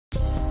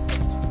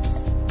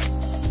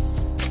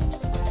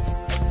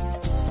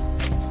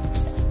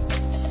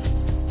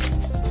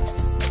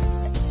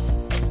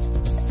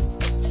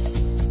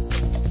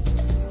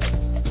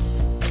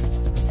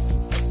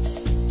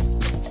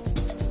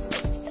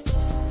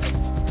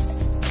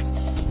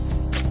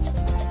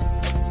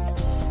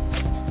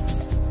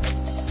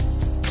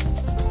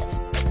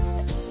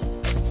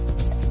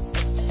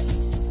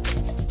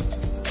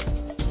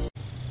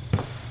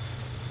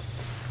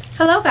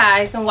Hello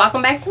guys, and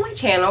welcome back to my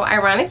channel,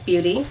 Ironic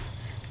Beauty.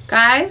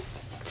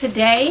 Guys,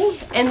 today,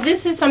 and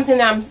this is something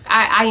that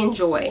I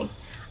enjoy,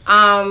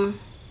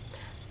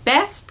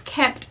 best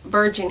kept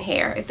virgin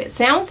hair. If it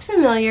sounds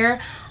familiar,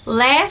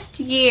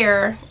 last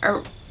year,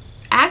 or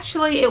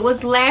actually it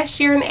was last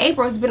year in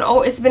April,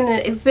 it's been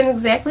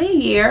exactly a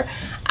year,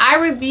 I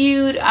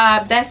reviewed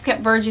best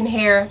kept virgin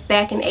hair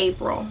back in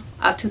April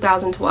of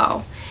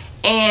 2012,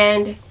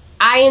 and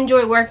I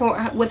enjoyed working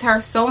with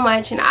her so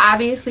much, and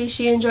obviously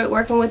she enjoyed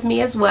working with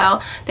me as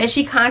well, that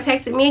she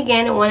contacted me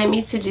again and wanted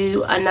me to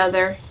do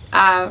another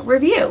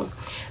review.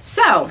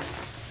 So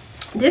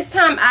this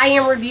time I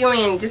am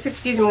reviewing, just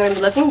excuse me, I'm going to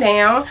be looking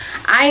down.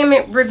 I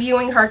am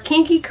reviewing her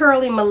Kinky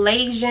Curly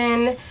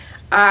Malaysian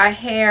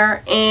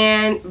hair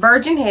and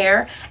virgin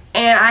hair,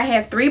 and I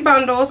have 3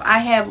 bundles. I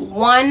have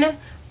 1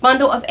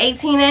 bundle of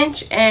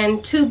 18-inch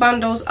and 2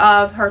 bundles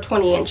of her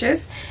 20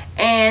 inches.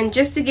 And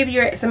just to give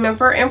you some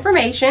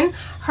information,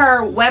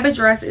 her web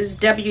address is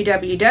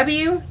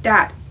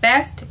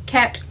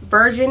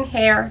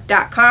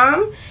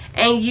www.bestkeptvirginhair.com,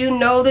 and you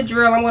know the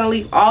drill. I'm going to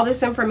leave all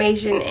this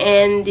information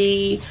in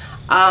the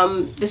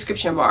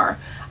description bar.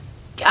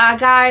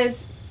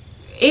 Guys,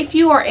 if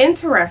you are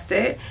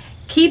interested,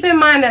 keep in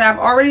mind that I've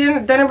already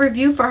done a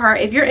review for her.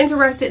 If you're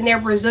interested in her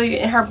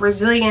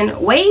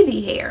Brazilian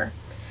wavy hair,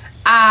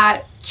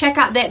 check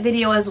out that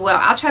video as well.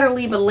 I'll try to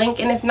leave a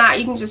link, and if not,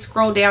 you can just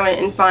scroll down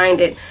and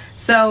find it.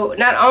 So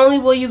not only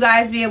will you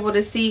guys be able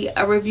to see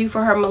a review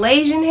for her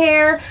Malaysian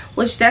hair,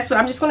 which that's what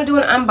I'm just going to do,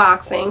 an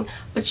unboxing,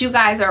 but you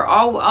guys are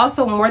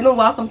also more than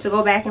welcome to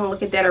go back and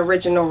look at that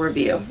original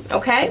review.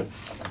 Okay,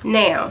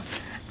 now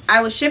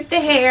I will ship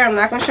the hair. I'm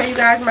not going to show you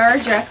guys my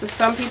address because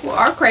some people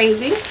are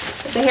crazy,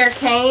 but the hair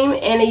came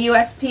in a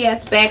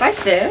USPS bag like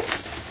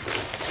this.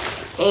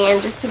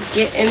 And just to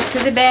get into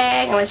the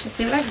bag, and let's just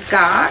see what I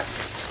got.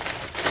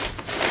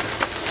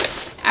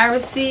 I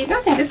received,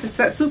 I think this is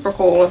super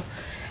cool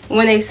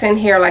when they send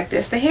hair like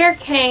this. The hair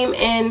came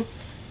in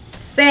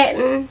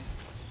satin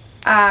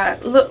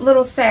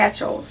little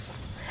satchels.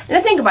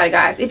 And think about it,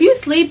 guys. If you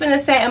sleep in a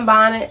satin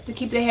bonnet to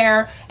keep the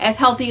hair as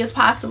healthy as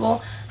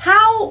possible,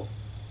 I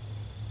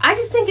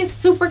just think it's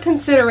super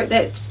considerate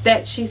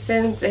that she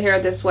sends the hair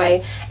this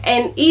way.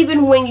 And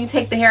even when you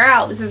take the hair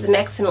out, this is an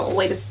excellent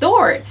way to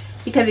store it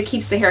because it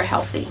keeps the hair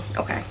healthy.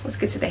 Okay, let's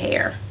get to the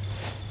hair.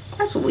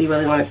 That's what we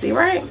really want to see,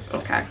 right?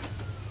 Okay.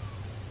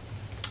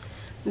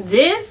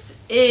 This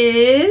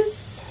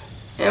is,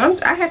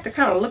 and I have to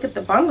kind of look at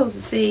the bundles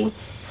to see.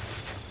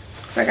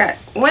 So I got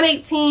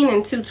 118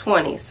 and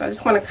 220. So I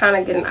just want to kind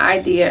of get an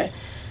idea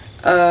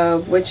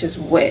of which is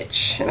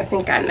which. And I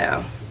think I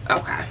know.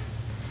 Okay.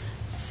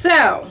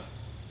 So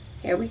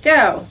here we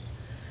go.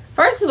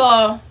 First of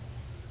all,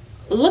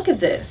 look at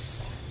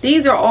this.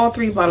 These are all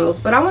 3 bundles,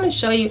 but I want to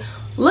show you,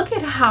 look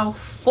at how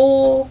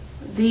full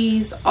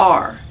these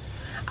are.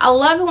 I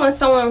love it when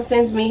someone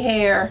sends me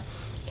hair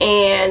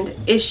and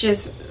it's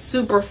just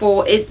super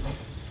full.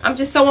 I'm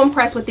just so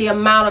impressed with the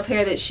amount of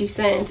hair that she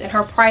sends, and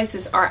her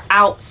prices are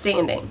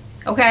outstanding.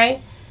 Okay,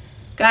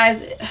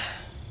 guys,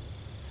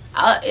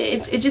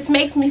 it just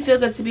makes me feel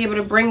good to be able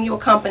to bring you a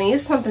company.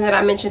 It's something that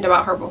I mentioned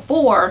about her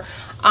before.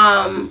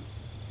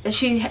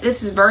 This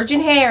is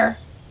virgin hair,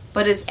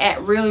 but it's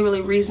at really,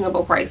 really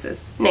reasonable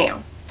prices.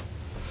 Now,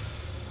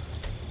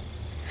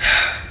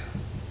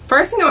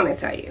 first thing I want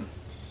to tell you,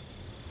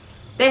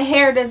 the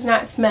hair does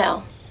not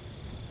smell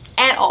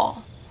at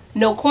all.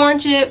 No corn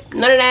chip,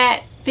 none of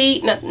that,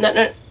 feet, none.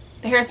 The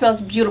hair smells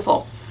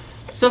beautiful.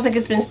 It smells like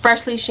it's been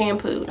freshly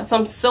shampooed. So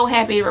I'm so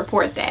happy to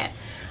report that.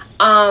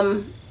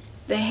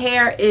 The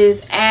hair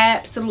is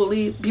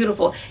absolutely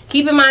beautiful.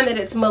 Keep in mind that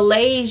it's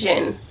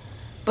Malaysian,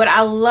 but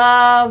I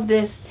love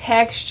this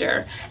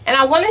texture. And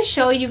I want to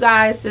show you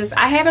guys this.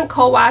 I haven't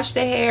co-washed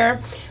the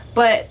hair,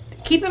 but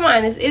keep in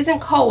mind this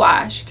isn't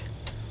co-washed.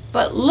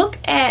 But look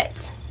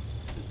at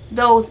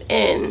those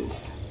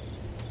ends.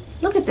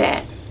 Look at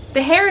that.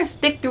 The hair is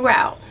thick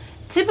throughout.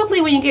 Typically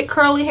when you get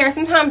curly hair,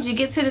 sometimes you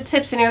get to the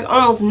tips and there's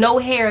almost no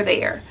hair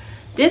there.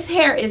 This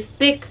hair is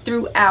thick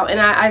throughout, and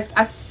I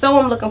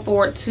so am looking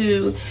forward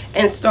to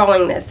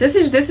installing this. This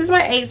is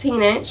my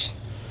 18-inch,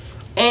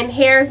 and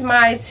here's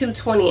my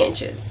 220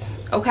 inches.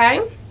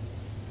 Okay?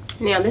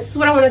 Now this is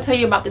what I want to tell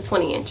you about the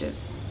 20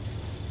 inches.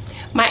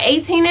 My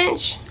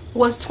 18-inch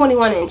was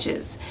 21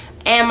 inches.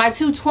 And my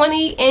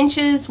 220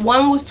 inches,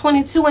 one was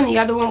 22 and the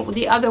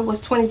other was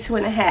 22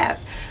 and a half.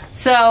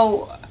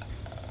 So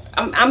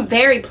I'm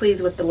very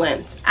pleased with the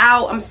length.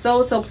 I'm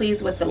so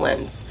pleased with the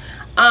length.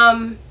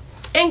 And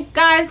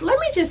guys, let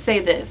me just say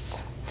this.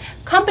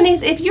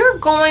 Companies, if you're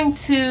going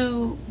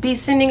to be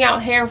sending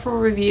out hair for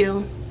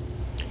review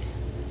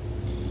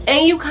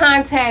and you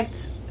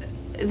contact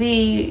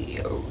the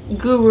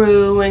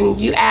guru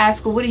and you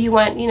ask, well, what do you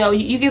want? You know,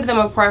 you give them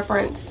a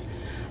preference.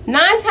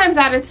 9 times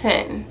out of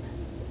 10,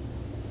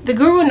 the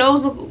guru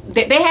knows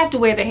they have to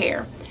wear the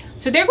hair.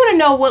 So they're going to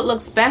know what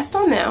looks best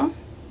on them.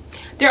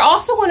 They're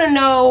also going to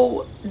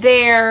know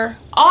their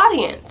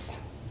audience.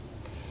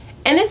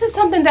 And this is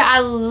something that I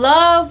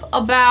love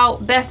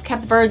about Best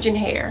Kept Virgin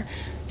Hair.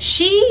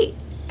 She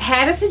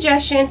had a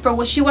suggestion for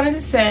what she wanted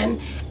to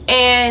send,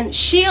 and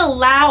she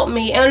allowed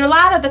me, and a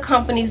lot of the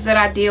companies that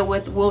I deal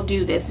with will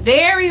do this.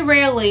 Very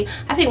rarely,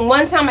 I think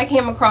one time I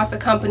came across a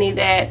company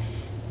that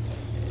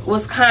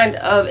was kind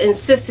of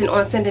insistent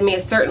on sending me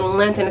a certain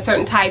length and a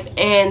certain type,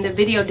 and the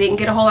video didn't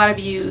get a whole lot of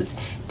views,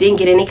 didn't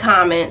get any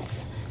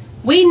comments.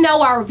 We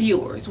know our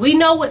viewers. We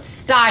know what's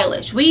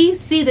stylish. We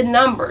see the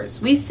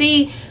numbers. We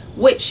see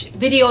which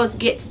videos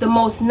gets the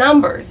most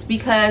numbers,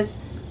 because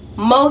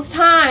most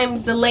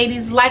times the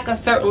ladies like a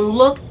certain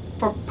look,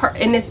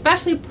 and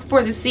especially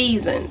for the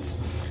seasons.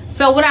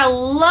 So what I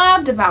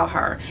loved about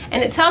her,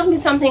 and it tells me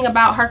something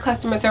about her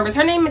customer service.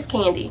 Her name is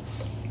Candy.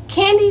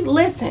 Candy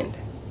listened.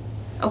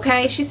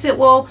 Okay, she said,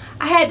 well,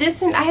 I had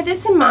this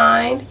in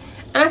mind,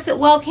 and I said,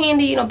 well,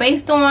 Candy, you know,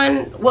 based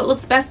on what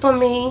looks best on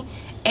me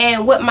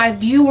and what my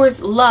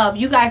viewers love,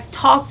 you guys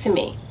talk to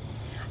me.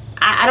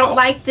 I don't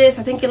like this.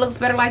 I think it looks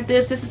better like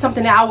this. This is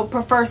something that I would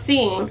prefer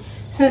seeing.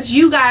 Since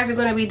you guys are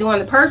going to be doing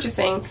the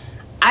purchasing,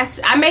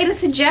 I made a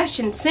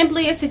suggestion,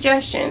 simply a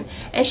suggestion,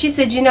 and she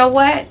said, you know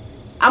what,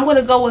 I'm going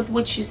to go with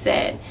what you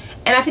said.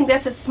 And I think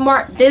that's a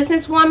smart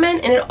businesswoman,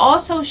 and it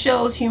also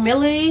shows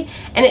humility,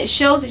 and it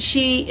shows that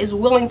she is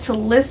willing to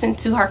listen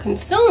to her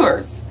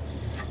consumers.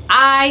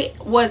 I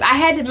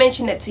had to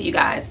mention that to you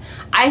guys.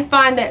 I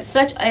find that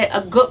such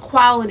a good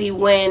quality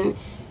when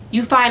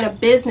you find a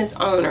business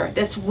owner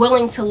that's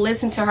willing to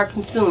listen to her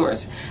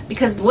consumers,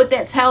 because what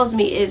that tells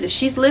me is if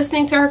she's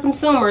listening to her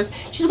consumers,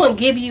 she's going to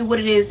give you what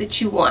it is that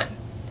you want.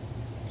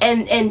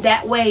 And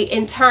that way,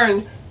 in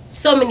turn,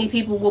 so many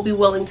people will be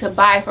willing to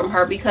buy from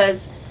her,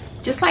 because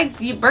just like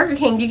Burger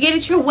King, you get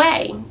it your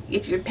way.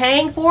 If you're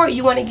paying for it,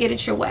 you want to get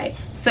it your way.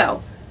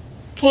 So,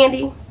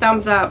 Candy,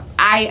 thumbs up.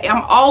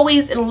 I'm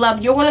always in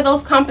love. You're one of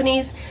those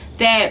companies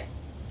that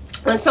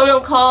when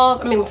someone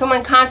calls, when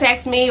someone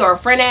contacts me or a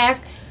friend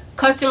asks,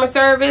 customer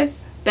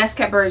service, Best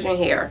Kept Virgin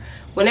Hair.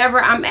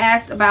 Whenever I'm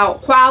asked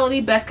about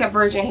quality, Best Kept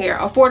Virgin Hair.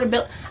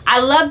 Affordability, I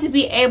love to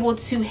be able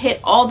to hit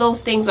all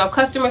those things on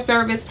customer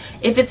service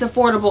if it's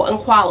affordable and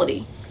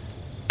quality.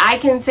 I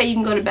can say you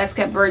can go to Best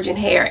Kept Virgin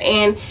Hair.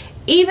 And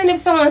even if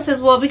someone says,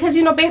 well, because,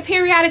 you know,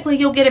 periodically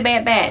you'll get a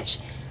bad batch.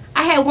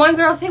 I had one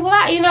girl say,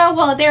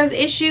 well, there's an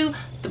issue.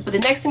 But the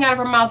next thing out of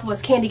her mouth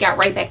was, Candy got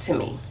right back to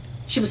me.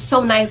 She was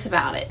so nice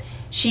about it.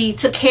 She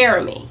took care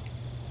of me.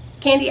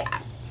 Candy,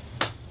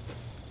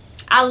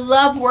 I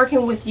love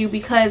working with you,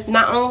 because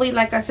not only,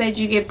 like I said,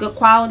 you give good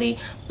quality,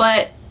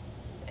 but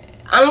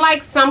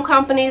unlike some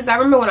companies, I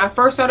remember when I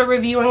first started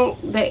reviewing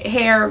the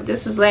hair,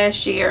 this was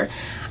last year,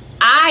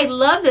 I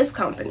love this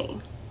company.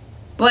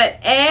 But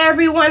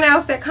everyone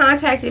else that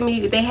contacted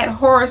me, they had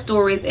horror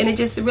stories, and it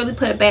just really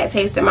put a bad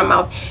taste in my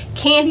mouth.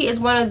 Candy is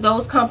one of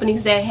those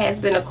companies that has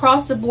been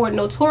across the board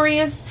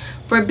notorious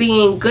for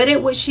being good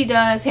at what she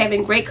does,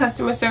 having great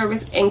customer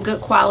service, and good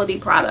quality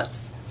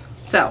products.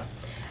 So,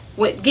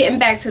 with getting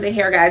back to the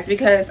hair, guys,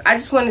 because I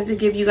just wanted to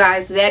give you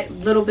guys that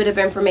little bit of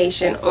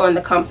information on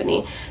the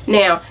company.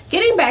 Now,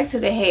 getting back to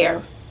the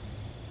hair,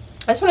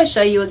 I just want to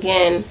show you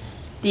again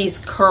these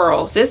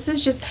curls. This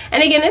is just,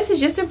 and again, this is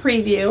just a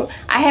preview.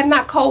 I have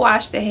not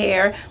co-washed the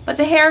hair, but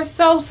the hair is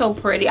so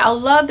pretty. I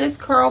love this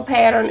curl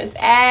pattern. It's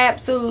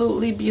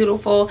absolutely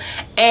beautiful.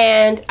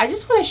 And I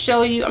just want to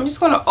show you, I'm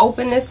just going to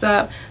open this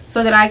up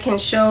so that I can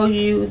show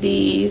you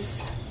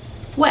these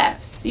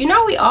wefts. You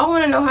know, we all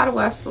want to know how the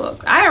wefts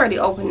look. I already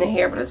opened the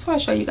hair, but I just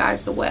want to show you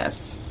guys the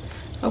wefts.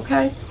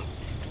 Okay,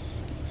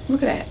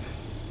 look at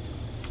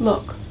that.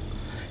 Look,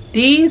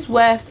 these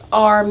wefts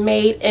are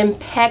made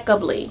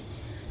impeccably.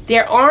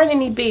 There aren't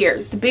any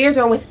beards. The beards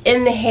are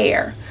within the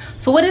hair.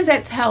 So what does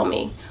that tell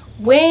me?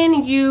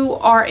 When you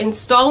are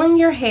installing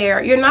your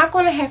hair, you're not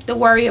going to have to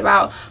worry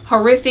about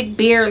horrific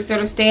beards that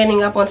are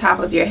standing up on top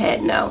of your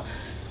head. No.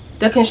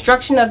 The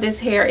construction of this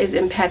hair is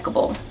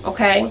impeccable,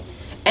 okay?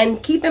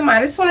 And keep in mind,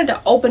 I just wanted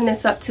to open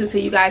this up too so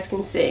you guys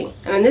can see.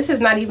 I mean, this is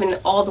not even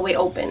all the way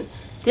open.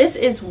 This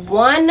is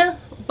one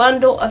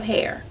bundle of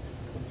hair,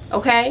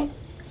 okay?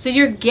 So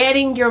you're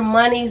getting your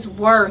money's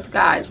worth,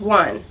 guys.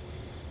 One.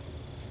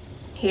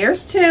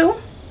 Here's two.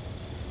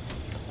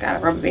 Got a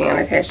rubber band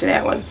attached to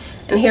that one.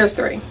 And here's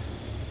three.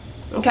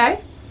 Okay?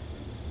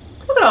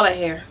 Look at all that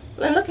hair.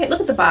 And look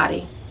at the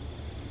body.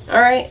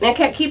 Alright? Now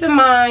keep in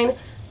mind,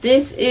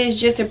 this is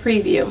just a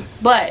preview.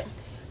 But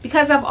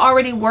because I've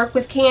already worked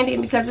with Candy,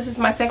 and because this is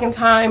my second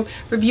time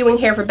reviewing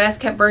hair for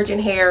Best Kept Virgin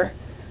Hair,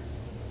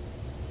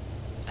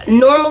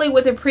 normally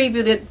with a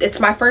preview, that it's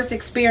my first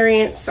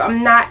experience, so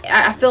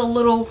I feel a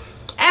little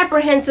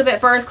apprehensive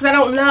at first because I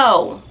don't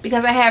know,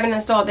 because I haven't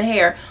installed the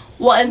hair.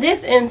 Well, in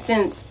this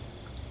instance,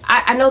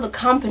 I know the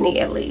company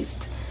at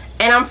least,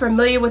 and I'm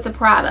familiar with the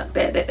product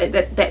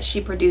that she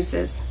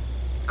produces.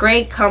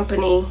 Great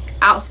company,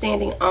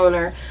 outstanding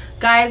owner.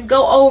 Guys,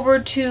 go over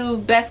to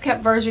Best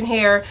Kept Virgin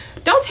Hair.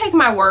 Don't take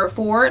my word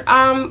for it.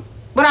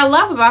 What I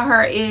love about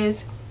her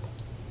is,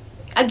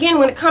 again,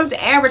 when it comes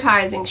to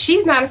advertising,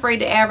 she's not afraid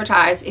to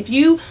advertise. If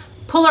you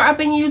pull her up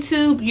in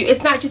YouTube,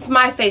 it's not just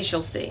my face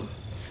you'll see.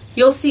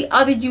 you'll see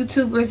other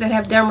YouTubers that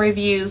have done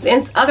reviews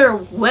and other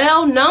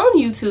well-known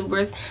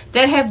YouTubers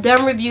that have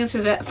done reviews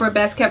for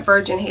Best Kept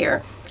Virgin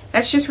hair.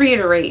 Let's just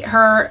reiterate.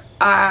 Her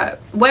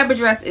web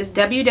address is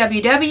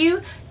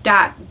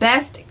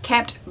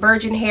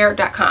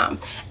www.bestkeptvirginhair.com,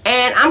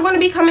 and I'm going to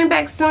be coming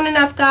back soon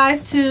enough,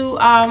 guys, to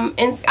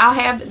I'll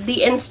have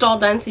the install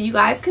done so you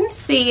guys can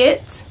see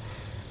it.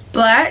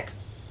 But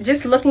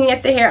just looking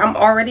at the hair, I'm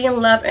already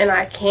in love and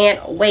I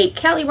can't wait.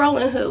 Kelly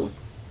Rowland who?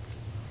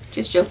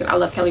 Just joking, I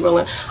love Kelly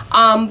Rowland.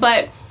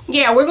 But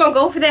yeah, we're gonna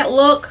go for that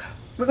look.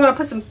 We're gonna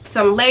put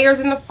some layers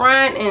in the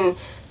front, and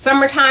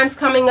summertime's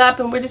coming up,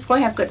 and we're just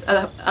gonna have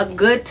a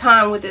good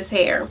time with this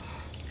hair.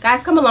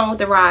 Guys, come along with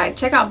the ride.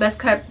 Check out Best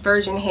Kept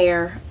Virgin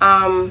Hair,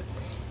 and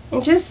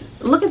just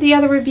look at the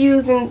other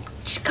reviews and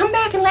just come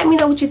back and let me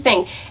know what you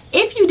think.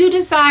 If you do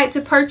decide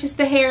to purchase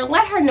the hair,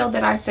 let her know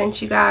that I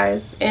sent you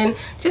guys, and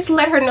just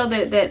let her know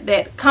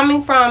that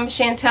coming from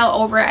Chantel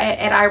over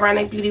at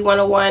Ironic Beauty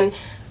 101,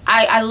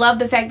 I love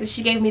the fact that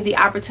she gave me the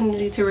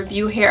opportunity to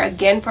review hair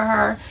again for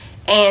her,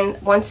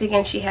 and once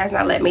again she has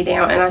not let me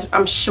down, and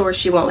I'm sure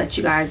she won't let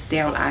you guys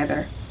down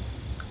either.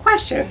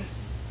 Question: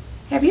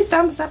 have you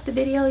thumbs up the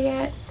video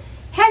yet?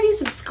 Have you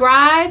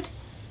subscribed?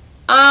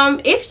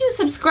 If you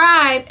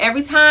subscribe,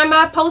 every time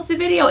I post the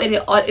video,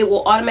 it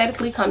will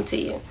automatically come to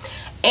you.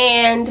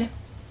 And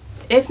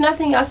if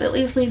nothing else, at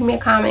least leave me a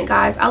comment,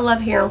 guys. I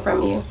love hearing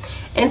from you.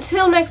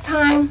 Until next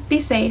time,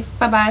 be safe.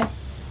 Bye bye.